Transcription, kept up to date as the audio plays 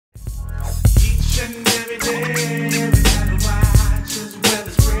and every day, every time I watch as well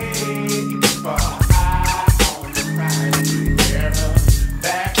as pray for eye on the prize. We're a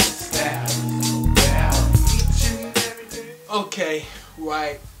backstabbers. Well, each and every day. Okay,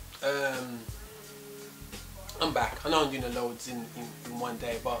 right. I'm back. I know I'm doing the loads in one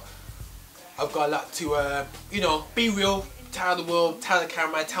day, but I've got a lot to, you know, be real, tell the world, tell the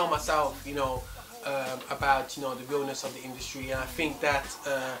camera, tell myself, you know, about, you know, the realness of the industry. And I think that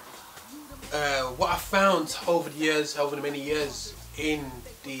what I found over the years, over the many years in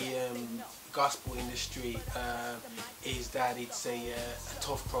the gospel industry, is that it's a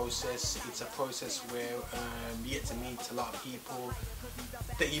tough process. It's a process where you get to meet a lot of people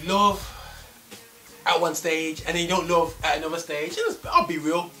that you love at one stage and then you don't love at another stage. And I'll be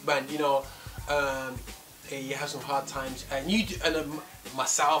real, man, you know, you have some hard times, and you do, and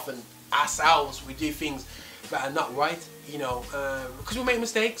myself and ourselves, we do things that are not right, you know, because we make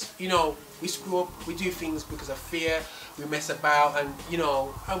mistakes, you know, we screw up, we do things because of fear, we mess about, and you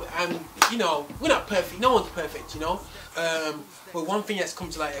know, you know, we're not perfect, no one's perfect, you know, but one thing that's come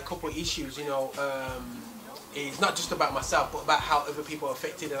to like a couple of issues, you know, is not just about myself, but about how other people are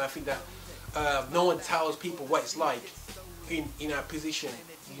affected. And I think that no one tells people what it's like in our position,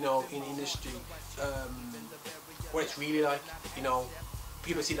 you know, in industry, what it's really like, you know.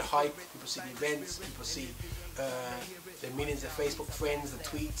 People see the hype, people see the events, people see the millions of Facebook friends, the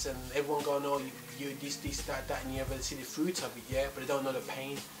tweets, and everyone going, oh, you this, that, and you never see the fruit of it, yeah, but they don't know the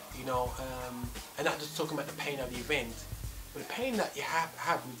pain, you know, and not just talking about the pain of the event, but the pain that you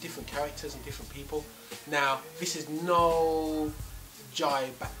have with different characters and different people. Now, this is no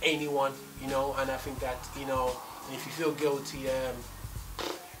jibe by anyone, you know, and I think that, you know, if you feel guilty,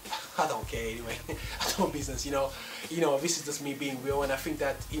 I don't care anyway. I don't business, you know. This is just me being real, and I think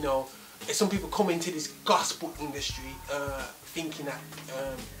that, you know, some people come into this gospel industry thinking that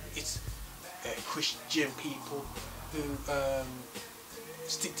it's Christian people who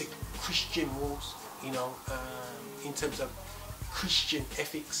stick to Christian rules, you know, in terms of Christian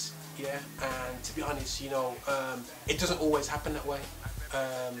ethics, yeah. And to be honest, you know, it doesn't always happen that way.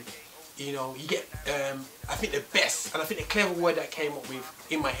 You know, you get, I think the best, and I think the clever word that came up with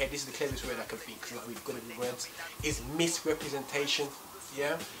in my head, this is the cleverest word I can think, because I'm not really good at words, is misrepresentation,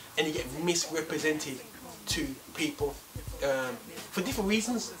 yeah? And you get misrepresented to people for different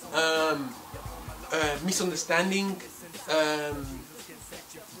reasons, misunderstanding,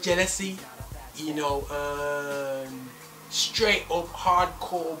 jealousy, you know, straight up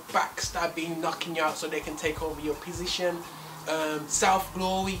hardcore backstabbing, knocking you out so they can take over your position,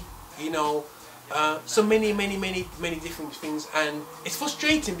 self-glory, you know, so many different things. And it's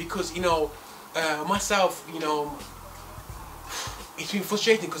frustrating because, you know, myself, you know, it's been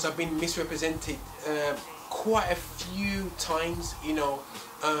frustrating because I've been misrepresented quite a few times, you know,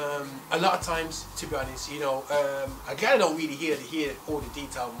 a lot of times, to be honest, you know. I don't really hear all the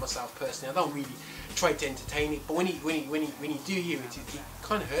detail myself personally. I don't really try to entertain it, but when you do hear it, it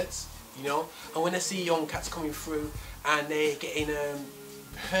kind of hurts, you know. And when I see young cats coming through and they're getting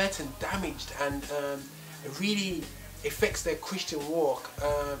hurt and damaged, and it really affects their Christian walk,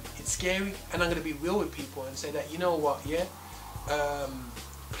 it's scary. And I'm going to be real with people and say that, you know what, yeah,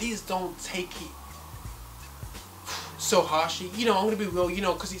 please don't take it so harshly, you know. I'm going to be real, you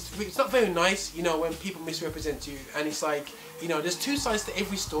know, because it's not very nice, you know, when people misrepresent you. And it's like, you know, there's two sides to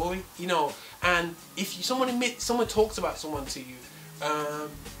every story, you know. And if someone talks about someone to you,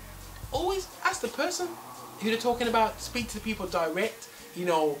 always ask the person who they're talking about, speak to the people direct, you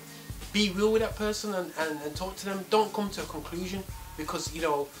know, be real with that person and talk to them. Don't come to a conclusion, because, you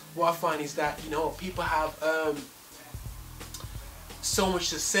know, what I find is that, you know, people have so much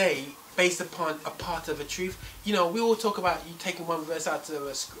to say based upon a part of the truth. You know, we all talk about you taking one verse out of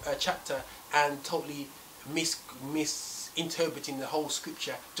a chapter and totally misinterpreting the whole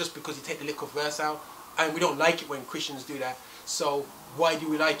scripture just because you take the little verse out, and we don't like it when Christians do that. So why do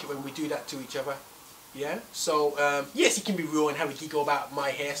we like it when we do that to each other? Yeah, so yes, you can be real and have a giggle about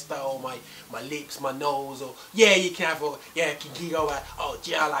my hairstyle, my lips, my nose, or yeah, you can have you can giggle about, oh,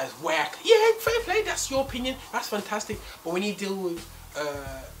 GLI is whack. Yeah, fair play, that's your opinion, that's fantastic. But when you deal with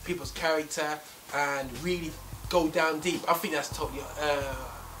people's character and really go down deep, I think that's totally,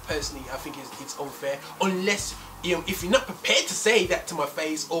 personally, I think it's unfair. Unless, you know, if you're not prepared to say that to my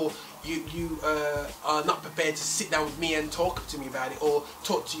face, or you are not prepared to sit down with me and talk to me about it, or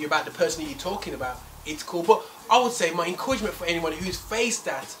talk to you about the person that you're talking about, it's cool. But I would say my encouragement for anyone who's faced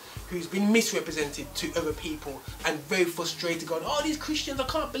that, who's been misrepresented to other people and very frustrated, going, oh, these Christians, I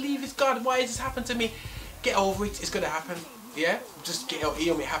can't believe it's God, why has this happened to me? Get over it, it's going to happen. Yeah, just get out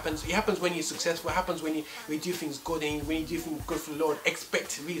here. It happens. It happens when you're successful. It happens when you do things good, and when you do things good for the Lord.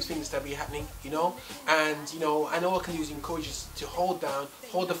 Expect these things to be happening, you know. And you know, and all I can do is encourage you to hold down,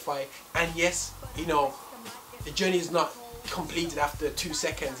 hold the fight. And yes, you know, the journey is not completed after 2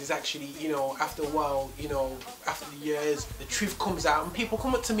 seconds. It's actually, you know, after a while, you know, after the years, the truth comes out, and people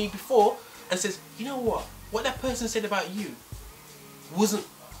come up to me before and says, you know what that person said about you wasn't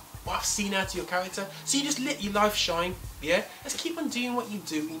what I've seen out of your character. So you just let your life shine, yeah? Let's keep on doing what you're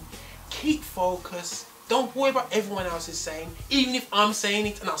doing. Keep focused. Don't worry about everyone else is saying. Even if I'm saying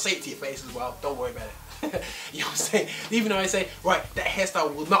it, and I'll say it to your face as well, don't worry about it. You know what I'm saying? Even though I say, right, that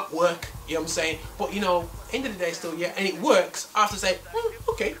hairstyle will not work, you know what I'm saying? But you know, end of the day still, yeah, and it works, I have to say,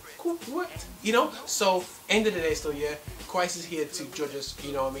 okay, cool, it worked. You know? So, end of the day still, yeah, Christ is here to judge us,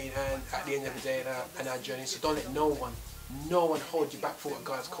 you know what I mean? And at the end of the day, in our journey, so don't let no one hold you back for what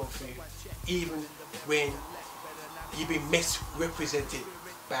God's called for you, even when you've been misrepresented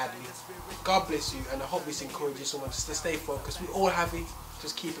badly. God bless you, and I hope this encourages someone to stay focused. We all have it,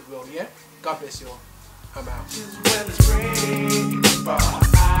 just keep it real, yeah? God bless you all. I'm out.